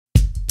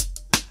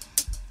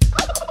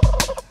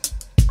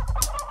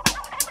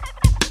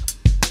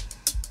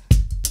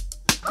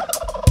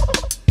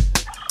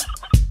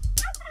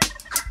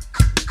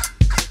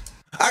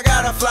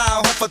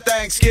for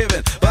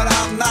Thanksgiving, but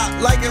I'm not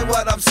liking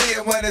what I'm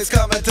seeing when it's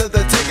coming to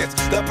the tickets.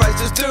 The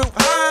price is too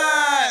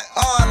high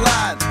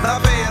online,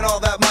 not paying all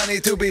that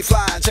money to be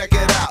flying. Check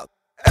it out.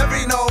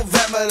 Every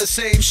November the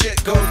same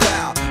shit goes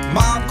down.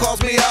 Mom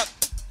calls me up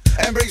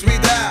and brings me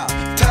down,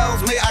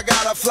 tells me I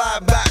gotta fly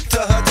back to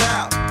her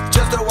town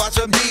just to watch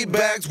some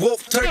D-bags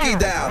wolf turkey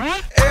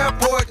down.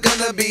 Airport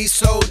gonna be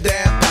so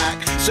damn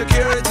packed.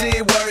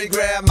 Security worried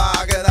grandma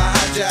gonna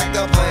hijack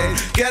the plane.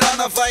 Get on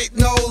the flight,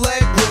 no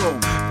leg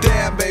room.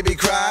 Damn baby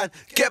cried,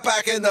 get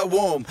back in the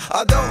womb.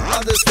 I don't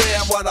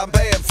understand what I'm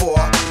paying for.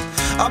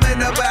 I'm in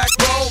the back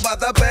row by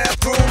the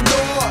bathroom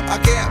door. I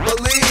can't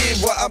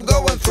believe what I'm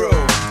going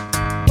through.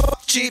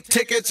 Cheap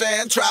tickets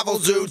and travel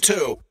zoo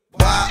too.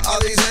 Why are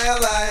these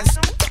airlines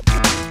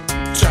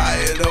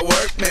trying to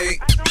work me?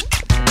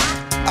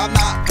 I'm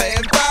not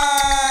paying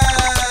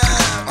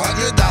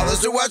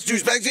 $500 to watch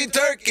douchebags eat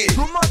turkey.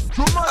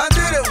 I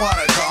didn't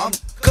wanna come,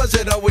 cause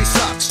it always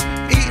sucks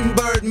eating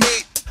bird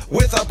meat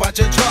with a bunch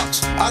of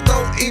trucks. I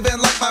don't even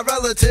like my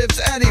relatives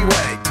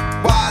anyway.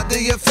 Why do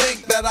you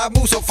think that I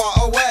move so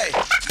far away?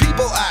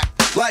 People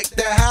act like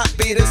they're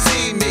happy to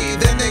see me,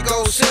 then they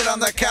go sit on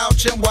the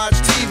couch and watch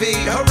TV.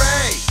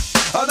 Hooray!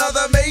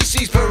 Another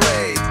Macy's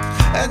parade,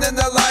 and then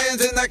the Lions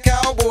and the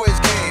Cowboys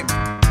game.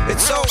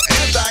 It's so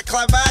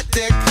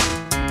anticlimactic.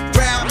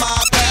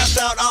 Grandma passed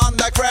out on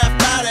the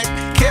Craftmatic.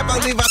 Can't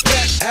believe I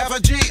spent half a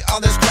G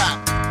on this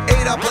crap.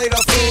 Ate a plate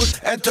of food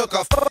and took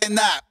a fucking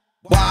nap.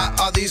 Why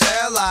are these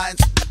airlines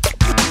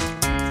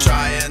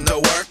trying to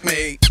work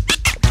me?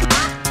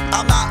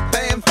 I'm not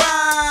paying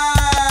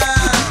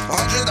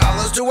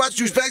 $500 to watch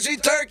douchebags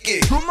eat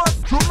turkey.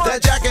 They're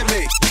jacking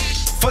me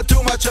for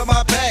too much of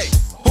my pay.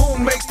 Who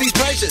makes these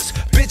prices?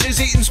 Bitches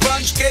eating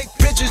sponge cake,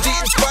 bitches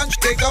eating sponge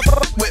cake. Don't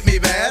fuck with me,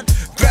 man.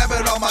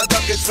 Grabbing all my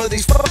ducats for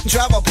these fucking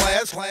travel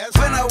plans.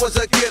 When I was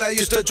a kid, I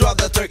used to draw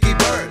the turkey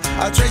bird.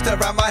 I traced it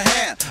around my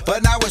hand,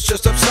 but now it's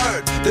just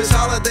absurd. This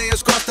holiday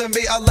is costing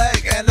me a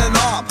leg and an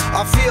arm.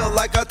 I feel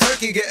like a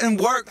turkey getting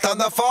worked on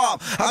the farm.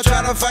 I'm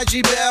trying to fight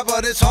G-Bear,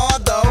 but it's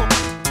hard though.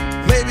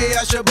 Maybe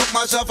I should book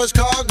myself as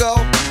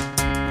cargo.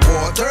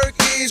 Poor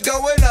turkeys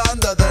going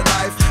under the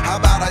knife. How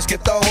about I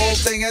skip the whole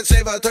thing and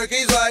save a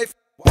turkey's life?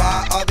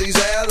 Why are these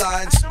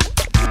airlines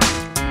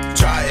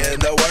trying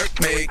to work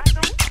me?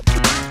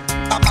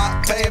 I'm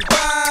not paying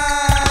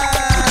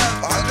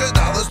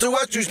 $500 to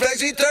watch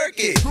douchebags eat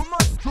turkey.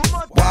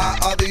 Why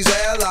are these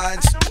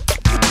airlines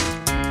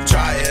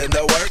trying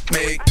to work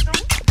me?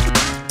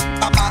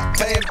 I'm not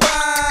paying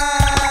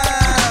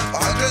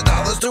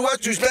 $500 to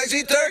watch douchebags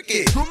eat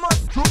turkey.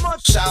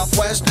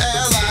 Southwest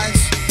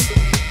Airlines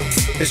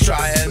is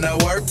trying to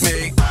work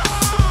me.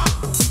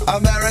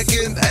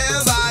 American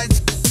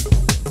Airlines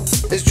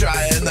is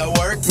trying to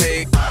work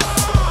me.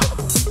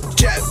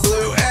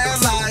 JetBlue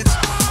Airlines,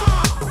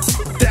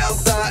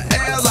 Delta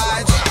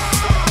Airlines,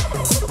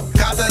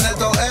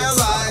 Continental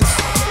Airlines.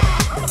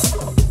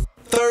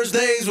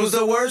 Thursdays was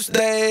the worst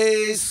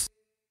days.